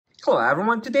Hello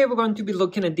everyone, today we're going to be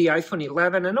looking at the iPhone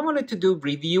 11 and I wanted to do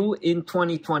review in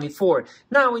 2024.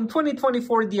 Now in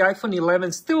 2024, the iPhone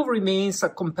 11 still remains a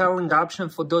compelling option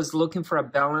for those looking for a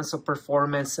balance of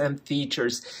performance and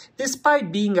features.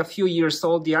 Despite being a few years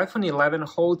old, the iPhone 11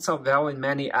 holds up well in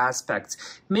many aspects,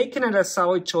 making it a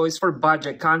solid choice for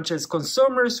budget-conscious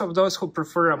consumers or those who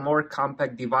prefer a more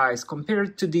compact device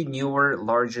compared to the newer,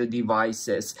 larger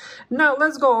devices. Now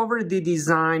let's go over the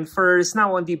design first.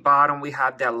 Now on the bottom we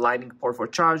have that Lightning port for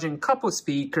charging, couple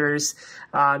speakers.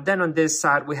 Then on this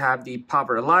side we have the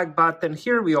power lock button.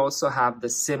 Here we also have the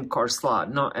SIM card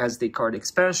slot, not SD card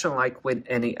expansion like with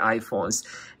any iPhones.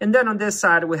 And then on this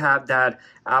side we have that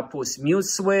Apple's mute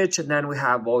switch, and then we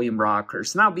have volume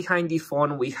rockers. Now behind the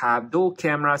phone we have dual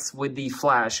cameras with the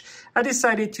flash. I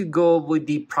decided to go with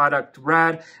the product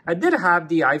red. I did have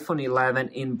the iPhone 11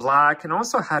 in black and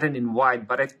also had it in white,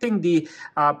 but I think the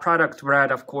product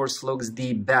red of course looks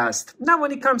the best. Now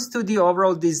when it comes to the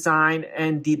overall design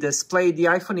and the display, the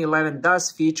iPhone 11 does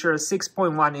feature a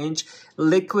 6.1-inch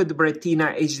liquid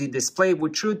retina HD display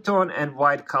with True Tone and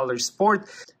Wide Color Sport.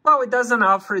 While it doesn't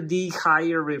offer the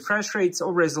higher refresh rates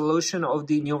or resolution of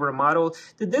the newer model,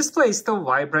 the display is still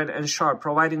vibrant and sharp,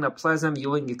 providing a pleasant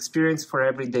viewing experience for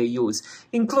everyday use,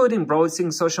 including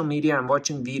browsing, social media, and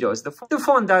watching videos. The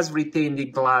phone does retain the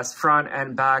glass front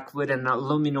and back with an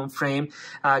aluminum frame,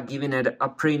 giving it a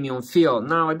premium feel.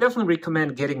 Now, I definitely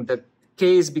recommend getting the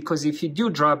case because if you do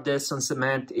drop this on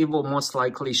cement, it will most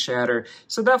likely shatter.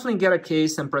 So definitely get a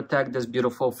case and protect this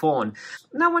beautiful phone.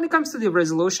 Now when it comes to the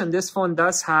resolution, this phone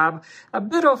does have a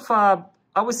bit of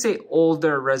I would say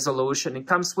older resolution. It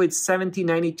comes with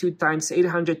 1792 x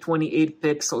 828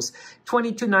 pixels,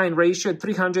 20:9 ratio,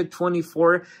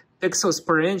 324 pixels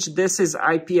per inch. This is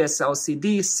IPS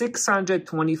LCD,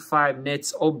 625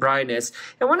 nits of brightness.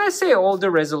 And when I say older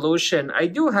resolution, I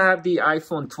do have the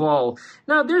iPhone 12.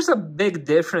 Now, there's a big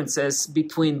differences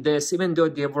between this, even though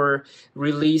they were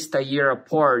released a year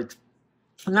apart.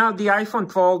 Now, the iPhone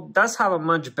 12 does have a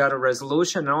much better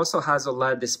resolution and also has a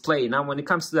OLED display. Now, when it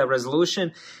comes to the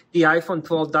resolution, the iPhone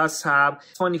 12 does have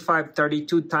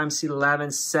 2532 x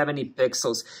 1170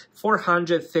 pixels,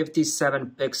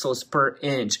 457 pixels per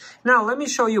inch. Now, let me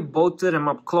show you both of them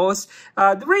up close.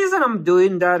 The reason I'm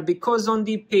doing that, because on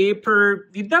the paper,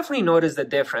 you definitely notice the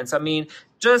difference. I mean,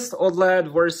 just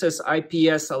OLED versus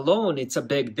IPS alone, it's a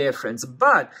big difference.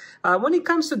 But when it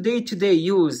comes to day-to-day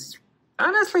use,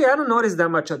 honestly, I don't notice that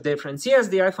much of a difference. Yes,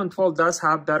 the iPhone 12 does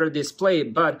have better display,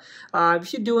 but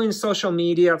if you're doing social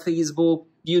media, Facebook,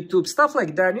 YouTube, stuff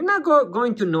like that, you're not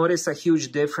going to notice a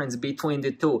huge difference between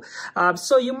the two.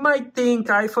 So you might think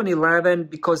iPhone 11,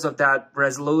 because of that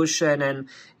resolution and,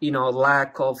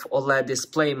 lack of OLED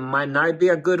display, might not be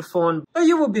a good phone, but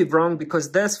you will be wrong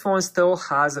because this phone still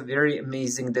has a very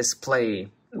amazing display.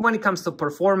 When it comes to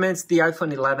performance, the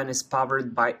iPhone 11 is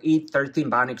powered by A13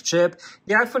 Bionic chip.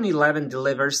 The iPhone 11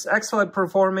 delivers excellent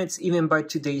performance even by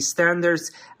today's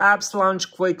standards. Apps launch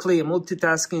quickly,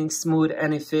 multitasking smooth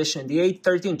and efficient. The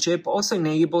A13 chip also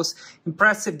enables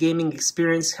impressive gaming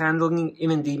experience, handling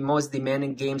even the most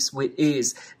demanding games with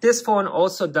ease. This phone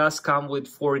also does come with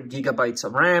 4 GB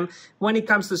of RAM. When it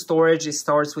comes to storage, it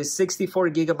starts with 64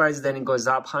 GB, then it goes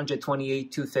up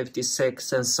 128,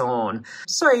 256, and so on.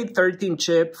 So A13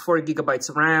 chip, 4 GB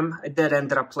of RAM. I did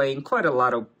ended up playing quite a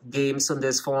lot of games on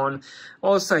this phone.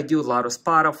 Also, I do a lot of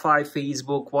Spotify,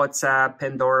 Facebook, WhatsApp,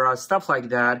 Pandora, stuff like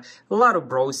that. A lot of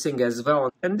browsing as well.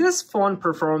 And this phone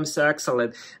performs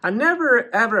excellent. I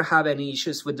never ever have any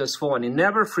issues with this phone. It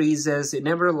never freezes, it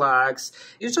never lags.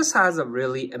 It just has a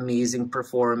really amazing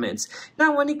performance.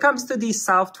 Now, when it comes to the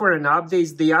software and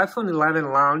updates, the iPhone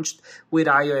 11 launched with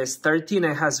iOS 13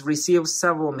 and has received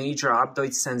several major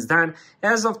updates since then.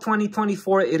 As of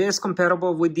 2024, it is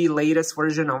compatible with the latest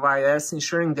version of iOS,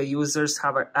 ensuring the users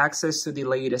have access to the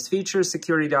latest features,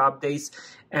 security updates,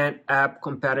 and app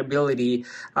compatibility.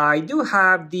 I do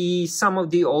have some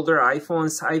of the older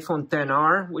iPhones, iPhone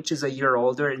XR, which is a year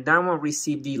older, and that one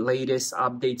received the latest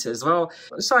updates as well.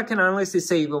 So I can honestly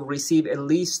say it will receive at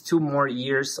least 2 more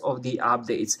years of the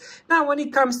updates. Now, when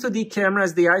it comes to the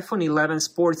cameras, the iPhone 11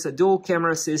 sports a dual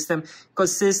camera system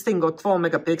consisting of 12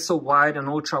 megapixel wide and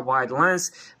ultra wide lens.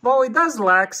 While it does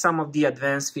lack some of the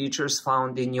advanced features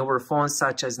found in newer phones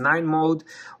such as night mode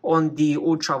on the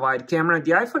ultra wide camera,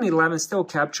 the iPhone 11 still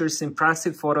captures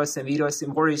impressive photos and videos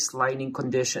in various lighting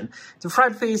conditions. The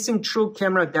front-facing true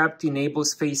camera depth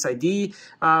enables Face ID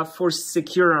for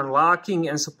secure unlocking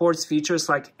and supports features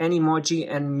like Animoji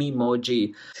and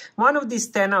Memoji. One of the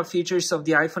standout features of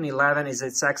the iPhone 11 is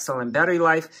its excellent battery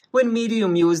life. With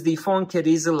medium use, the phone can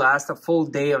easily last a full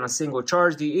day on a single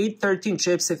charge. The 813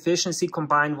 chip's efficiency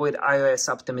combined with iOS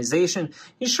optimization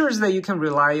ensures that you can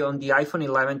rely on the iPhone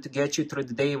 11 to get you through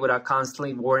the day without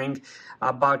constantly worrying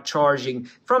about charging.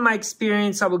 From my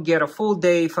experience, I will get a full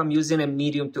day if I'm using a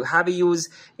medium to heavy use.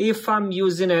 If I'm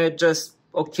using it just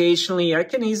occasionally, I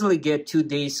can easily get 2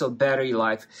 days of battery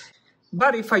life.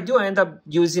 But if I do end up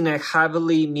using it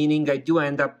heavily, meaning I do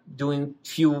end up doing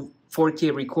few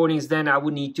 4K recordings, then I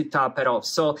would need to top it off.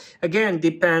 So again,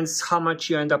 depends how much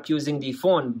you end up using the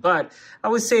phone. But I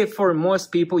would say for most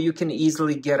people, you can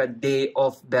easily get a day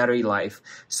of battery life.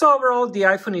 So overall, the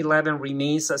iPhone 11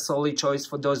 remains a solid choice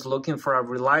for those looking for a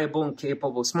reliable and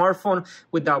capable smartphone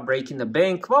without breaking the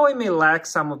bank. While it may lack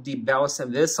some of the bells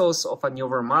and whistles of a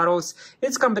newer models,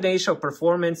 its combination of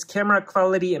performance, camera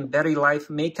quality, and battery life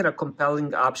make it a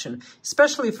compelling option,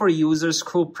 especially for users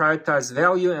who prioritize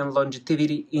value and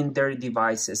longevity in their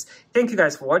devices. Thank you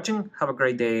guys for watching. Have a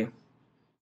great day.